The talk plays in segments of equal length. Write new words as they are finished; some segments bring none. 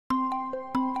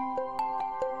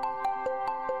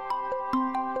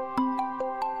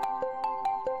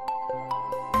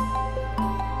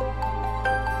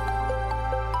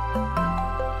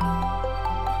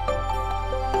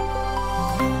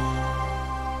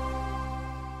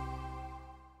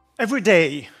Every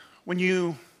day when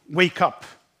you wake up,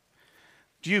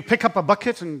 do you pick up a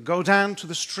bucket and go down to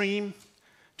the stream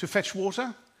to fetch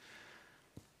water?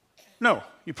 No,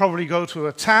 you probably go to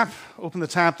a tap, open the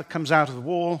tap that comes out of the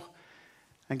wall,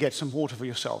 and get some water for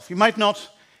yourself. You might not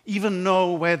even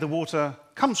know where the water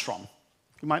comes from.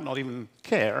 You might not even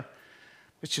care.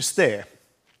 It's just there.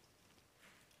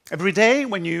 Every day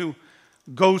when you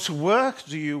go to work,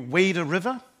 do you wade a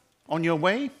river on your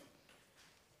way?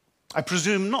 I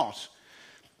presume not.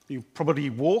 You probably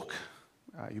walk,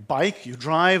 you bike, you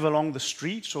drive along the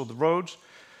streets or the roads.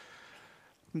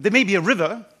 There may be a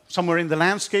river somewhere in the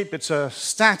landscape. It's a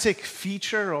static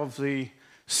feature of the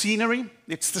scenery.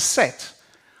 It's the set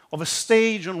of a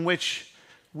stage on which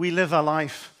we live our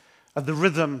life at the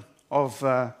rhythm of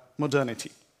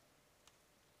modernity.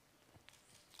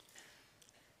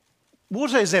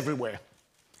 Water is everywhere.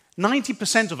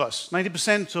 90% of us,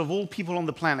 90% of all people on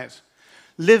the planet,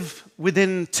 live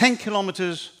within 10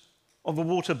 kilometers of a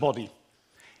water body.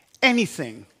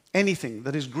 Anything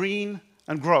that is green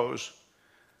and grows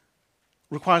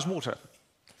requires water.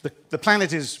 The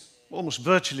planet is almost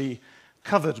virtually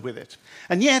covered with it.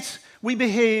 And yet, we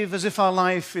behave as if our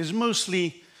life is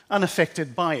mostly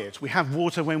unaffected by it. We have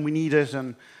water when we need it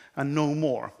and no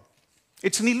more.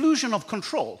 It's an illusion of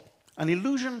control, an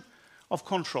illusion of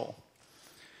control.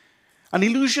 An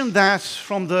illusion that,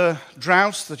 from the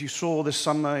droughts that you saw this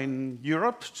summer in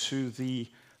Europe to the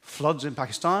floods in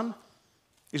Pakistan,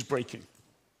 is breaking.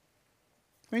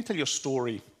 Let me tell you a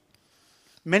story.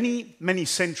 Many, many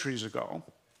centuries ago,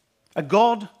 a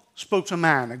god spoke to a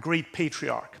man, a great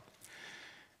patriarch,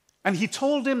 and he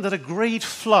told him that a great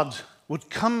flood would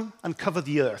come and cover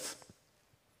the earth.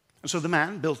 And so the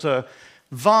man built a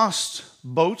vast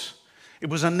boat. It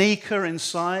was an acre in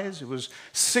size. It was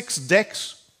 6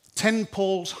 decks, 10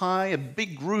 poles high, a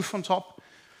big roof on top.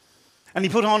 And he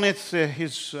put on it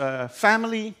his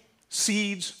family,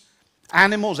 seeds,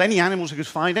 animals, any animals he could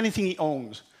find, anything he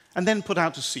owned, and then put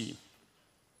out to sea.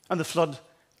 And the flood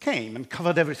came and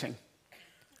covered everything.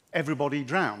 Everybody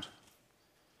drowned.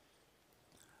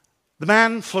 The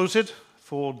man floated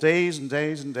for days and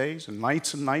days and days, and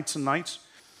nights and nights and nights.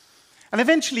 And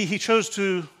eventually he chose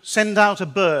to send out a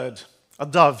bird, a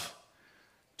dove,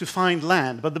 to find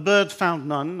land, but the bird found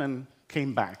none and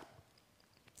came back.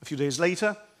 A few days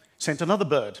later, sent another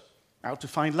bird out to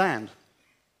find land,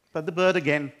 but the bird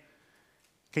again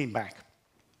came back.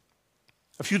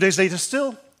 A few days later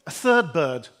still, a third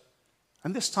bird,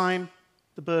 and this time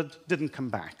the bird didn't come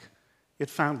back. It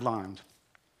found land.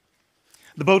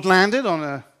 The boat landed on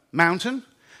a mountain,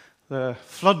 the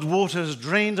flood waters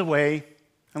drained away,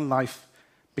 and life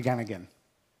began again.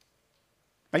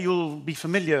 Now you'll be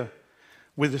familiar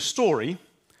with the story.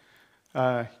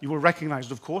 You will recognize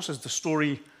it, of course, as the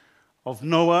story of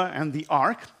Noah and the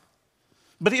ark.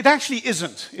 But it actually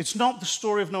isn't. It's not the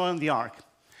story of Noah and the ark.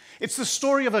 It's the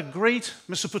story of a great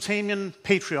Mesopotamian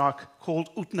patriarch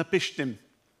called Utnapishtim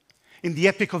in the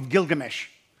Epic of Gilgamesh.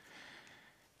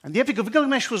 And the Epic of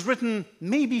Gilgamesh was written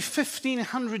maybe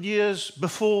 1,500 years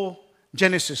before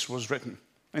Genesis was written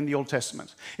in the Old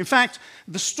Testament. In fact,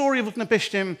 the story of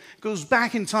Utnapishtim goes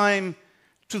back in time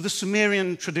to the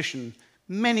Sumerian tradition,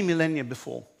 many millennia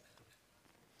before.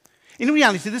 In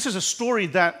reality, this is a story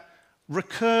that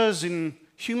recurs in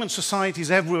human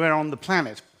societies everywhere on the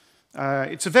planet.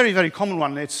 It's a very, very common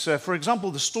one. It's, for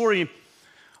example, the story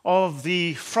of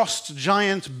the frost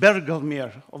giant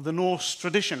Bergelmir of the Norse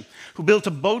tradition, who built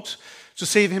a boat to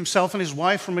save himself and his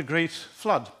wife from a great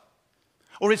flood.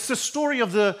 Or it's the story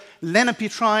of the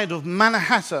Lenape tribe of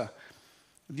Mannahatta,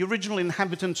 the original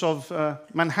inhabitants of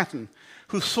Manhattan,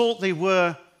 who thought they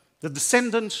were the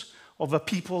descendants of a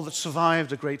people that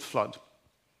survived a great flood.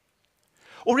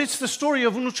 Or it's the story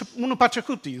of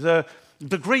Unupachakuti,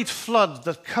 the great flood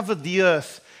that covered the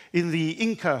earth in the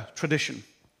Inca tradition.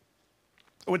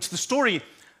 Or it's the story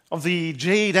of the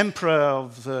Jade Emperor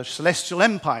of the Celestial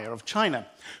Empire of China,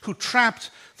 who trapped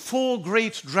 4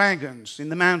 great dragons in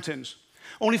the mountains,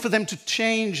 only for them to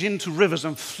change into rivers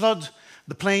and flood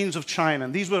the plains of China.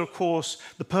 And these were, of course,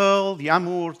 the Pearl, the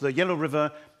Amur, the Yellow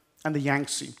River, and the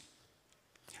Yangtze.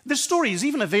 This story is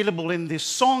even available in the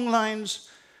songlines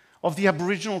of the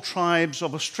Aboriginal tribes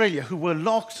of Australia, who were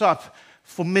locked up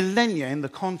for millennia in the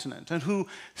continent and who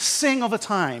sing of a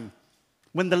time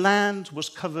when the land was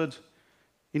covered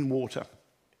in water.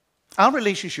 Our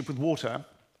relationship with water,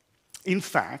 in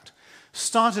fact,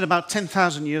 started about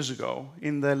 10,000 years ago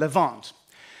in the Levant,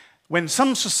 when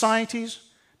some societies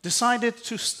decided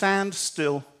to stand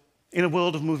still in a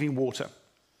world of moving water.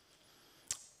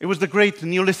 It was the great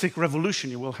Neolithic revolution.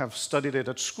 You will have studied it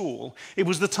at school. It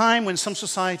was the time when some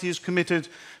societies committed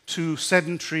to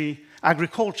sedentary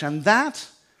agriculture. And that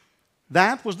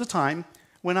was the time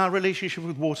when our relationship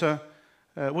with water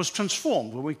was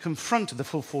transformed, when we confronted the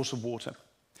full force of water.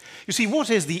 You see,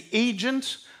 water is the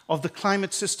agent of the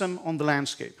climate system on the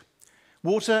landscape.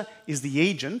 Water is the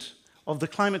agent of the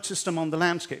climate system on the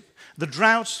landscape. The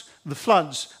droughts, the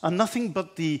floods are nothing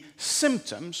but the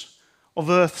symptoms of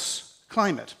Earth's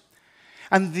climate.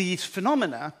 And these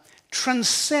phenomena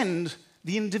transcend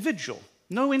the individual.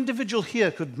 No individual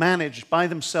here could manage by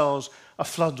themselves a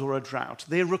flood or a drought.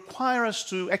 They require us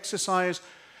to exercise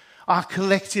our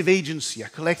collective agency, our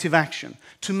collective action,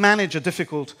 to manage a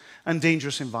difficult and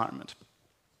dangerous environment.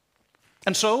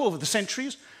 And so, over the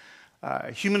centuries,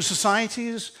 human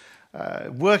societies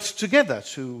worked together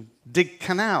to dig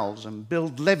canals and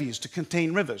build levees to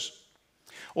contain rivers.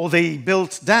 Or they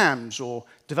built dams or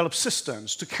developed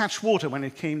cisterns to catch water when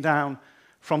it came down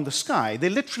from the sky. They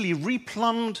literally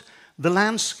replumbed the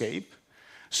landscape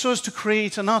so as to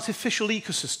create an artificial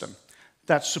ecosystem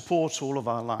that supports all of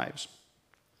our lives.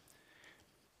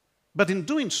 But in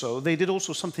doing so, they did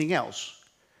also something else.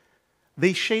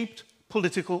 They shaped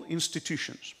political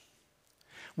institutions.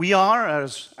 We are,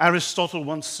 as Aristotle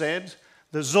once said,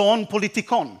 the zoon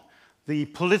politikon, the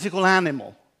political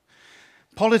animal.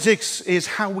 Politics is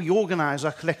how we organize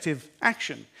our collective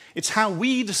action. It's how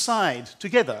we decide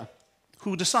together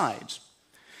who decides.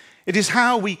 It is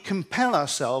how we compel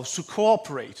ourselves to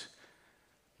cooperate,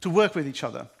 to work with each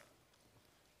other.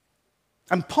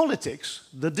 And politics,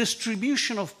 the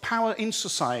distribution of power in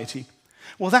society,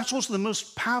 well, that's also the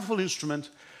most powerful instrument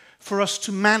for us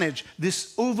to manage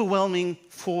this overwhelming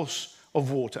force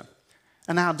of water.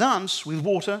 And our dance with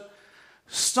water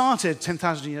started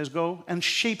 10,000 years ago and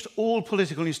shaped all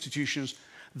political institutions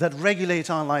that regulate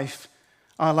our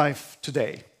life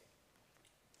today.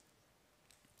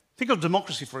 Think of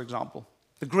democracy, for example.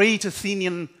 The great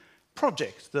Athenian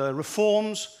project, the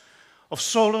reforms of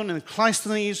Solon and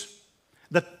Cleisthenes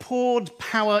that poured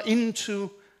power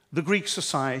into the Greek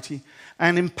society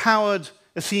and empowered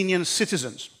Athenian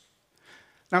citizens.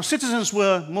 Now, citizens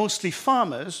were mostly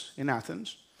farmers in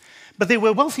Athens, but they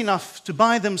were wealthy enough to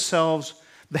buy themselves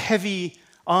the heavy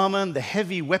armor and the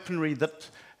heavy weaponry that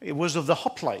it was of the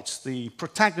hoplites, the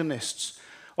protagonists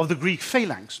of the Greek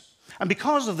phalanx. And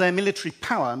because of their military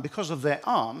power and because of their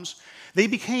arms, they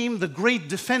became the great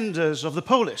defenders of the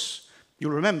polis.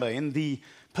 You'll remember, in the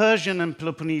Persian and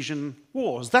Peloponnesian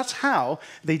wars. That's how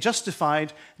they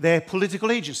justified their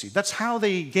political agency. That's how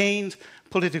they gained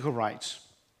political rights.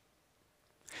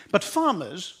 But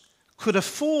farmers could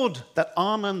afford that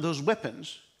armor and those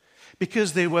weapons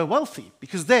because they were wealthy,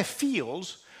 because their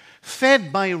fields,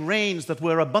 fed by rains that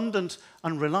were abundant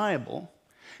and reliable,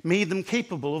 made them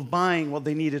capable of buying what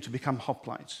they needed to become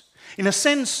hoplites. In a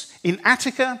sense, in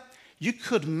Attica, you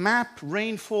could map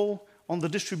rainfall on the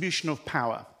distribution of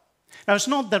power. Now, it's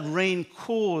not that rain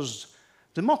caused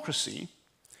democracy,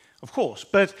 of course,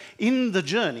 but in the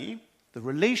journey, the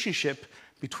relationship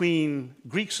between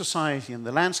Greek society and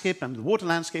the landscape and the water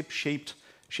landscape shaped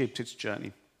its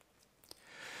journey.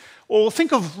 Or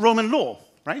think of Roman law,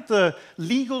 right? The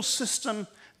legal system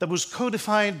that was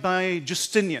codified by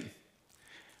Justinian,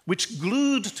 which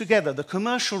glued together the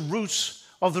commercial roots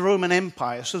of the Roman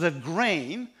Empire so that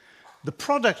grain, the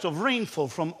product of rainfall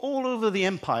from all over the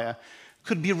empire,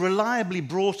 could be reliably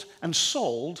brought and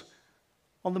sold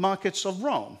on the markets of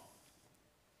Rome.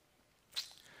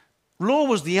 Law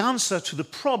was the answer to the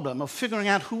problem of figuring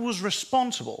out who was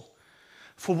responsible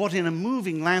for what in a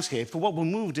moving landscape, for what were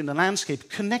moved in a landscape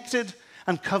connected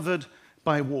and covered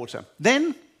by water.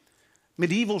 Then,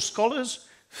 medieval scholars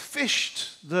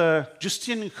fished the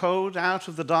Justinian Code out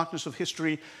of the darkness of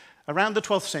history around the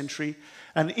 12th century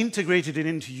and integrated it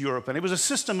into Europe. And it was a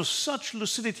system of such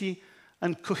lucidity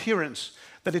and coherence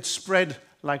that it spread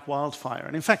like wildfire.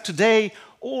 And in fact, today,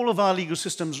 all of our legal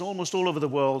systems, almost all over the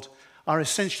world, are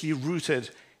essentially rooted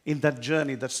in that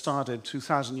journey that started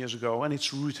 2,000 years ago, and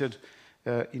it's rooted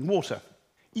in water.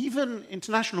 Even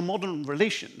international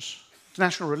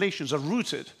relations are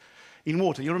rooted in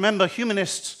water. You remember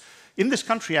humanists in this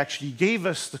country actually gave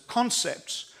us the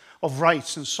concepts of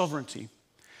rights and sovereignty.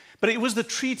 But it was the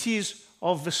treaties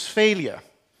of Westphalia,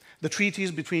 the treaties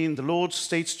between the Lords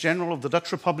States General of the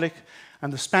Dutch Republic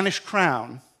and the Spanish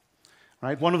Crown,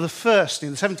 right? One of the first in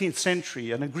the 17th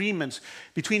century, an agreement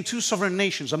between two sovereign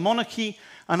nations, a monarchy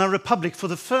and a republic, for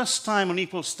the first time on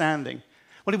equal standing.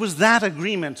 Well, it was that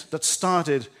agreement that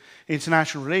started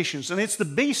international relations, and it's the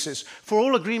basis for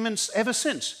all agreements ever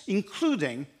since,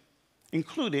 including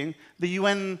the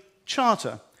UN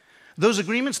Charter, Those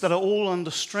agreements that are all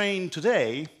under strain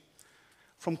today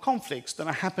from conflicts that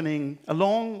are happening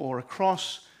along or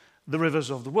across the rivers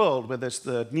of the world, whether it's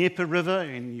the Dnieper River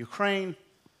in Ukraine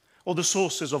or the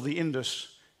sources of the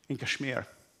Indus in Kashmir.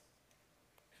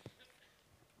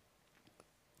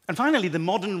 And finally, the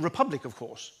modern republic, of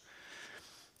course.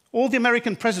 All the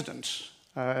American presidents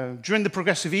during the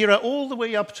Progressive Era, all the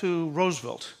way up to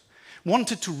Roosevelt,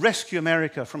 wanted to rescue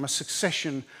America from a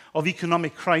succession of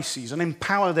economic crises and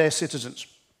empower their citizens.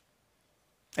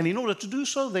 And in order to do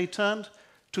so, they turned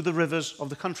to the rivers of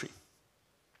the country.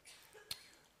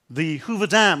 The Hoover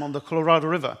Dam on the Colorado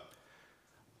River,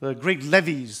 the great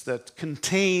levees that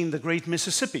contain the great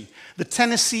Mississippi, the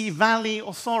Tennessee Valley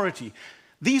Authority.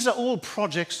 These are all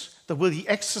projects that were the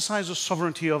exercise of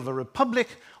sovereignty of a republic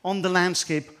on the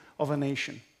landscape of a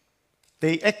nation.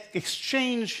 They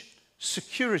exchanged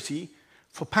security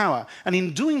for power, and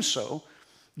in doing so,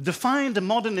 defined a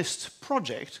modernist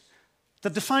project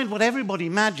that defined what everybody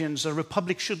imagines a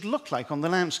republic should look like on the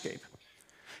landscape.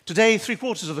 Today,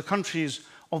 3/4 of the countries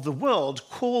of the world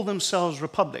call themselves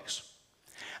republics.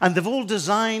 And they've all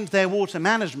designed their water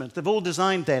management, they've all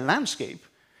designed their landscape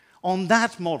on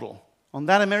that model, on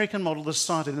that American model that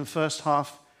started in the first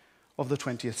half of the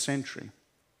 20th century.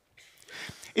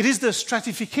 It is the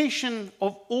stratification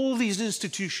of all these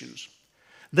institutions,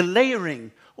 the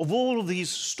layering of all of these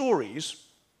stories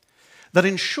that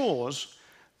ensures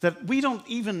that we don't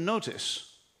even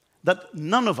notice that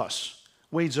none of us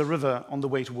wades a river on the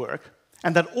way to work,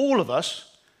 and that all of us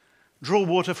draw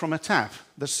water from a tap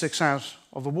that sticks out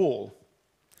of a wall.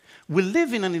 We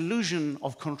live in an illusion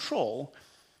of control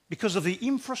because of the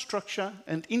infrastructure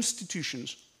and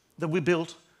institutions that we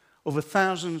built over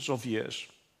thousands of years.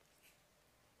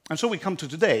 And so we come to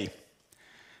today,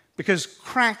 because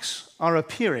cracks are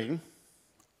appearing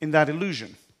in that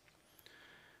illusion.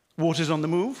 Water is on the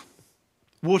move.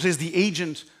 Water is the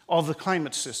agent of the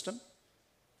climate system.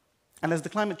 And as the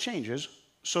climate changes,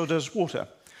 so does water.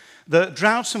 The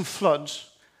droughts and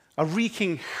floods are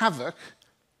wreaking havoc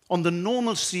on the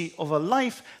normalcy of a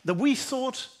life that we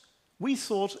thought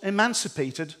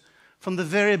emancipated from the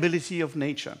variability of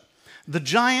nature. The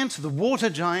giant, the water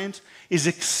giant, is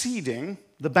exceeding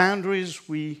the boundaries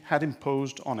we had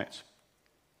imposed on it.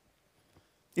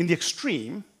 In the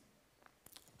extreme,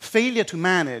 failure to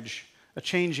manage a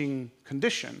changing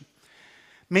condition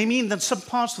may mean that some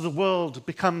parts of the world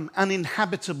become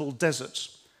uninhabitable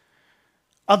deserts.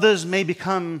 Others may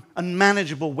become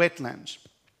unmanageable wetlands.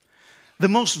 The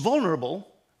most vulnerable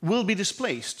will be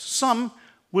displaced. Some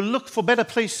will look for better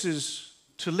places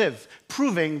to live,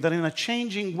 proving that in a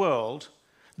changing world,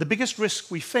 the biggest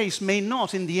risk we face may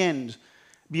not, in the end,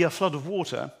 be a flood of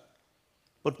water,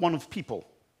 but one of people.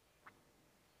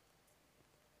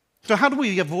 So how do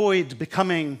we avoid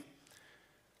becoming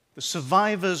the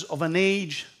survivors of an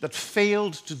age that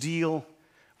failed to deal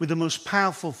with the most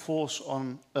powerful force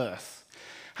on earth?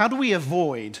 How do we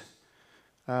avoid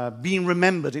being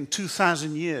remembered in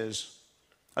 2,000 years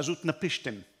as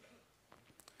utnapishtim?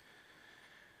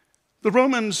 The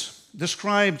Romans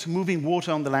described moving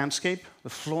water on the landscape, the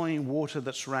flowing water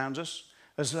that surrounds us,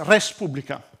 as res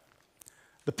publica,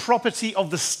 the property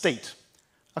of the state,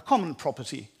 a common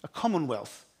property, a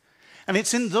commonwealth. And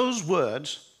it's in those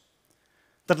words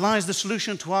that lies the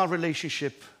solution to our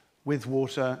relationship with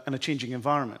water and a changing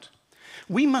environment.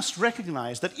 We must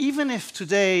recognize that even if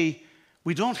today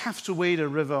we don't have to wade a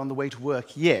river on the way to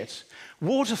work yet,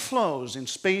 water flows in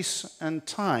space and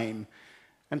time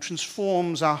and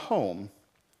transforms our home.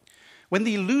 When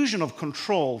the illusion of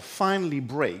control finally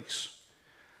breaks,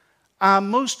 our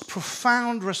most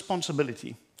profound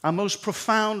responsibility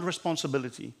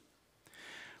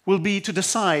will be to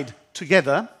decide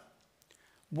together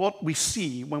what we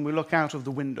see when we look out of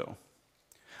the window.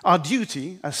 Our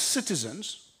duty as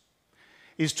citizens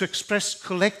is to express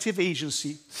collective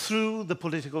agency through the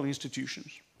political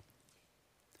institutions.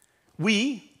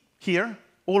 We, here,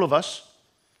 all of us,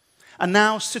 are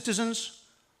now citizens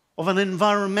of an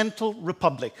environmental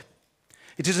republic.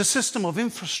 It is a system of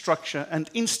infrastructure and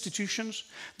institutions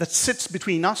that sits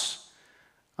between us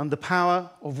and the power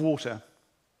of water.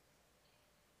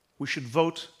 We should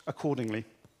vote accordingly.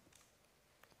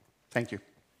 Thank you.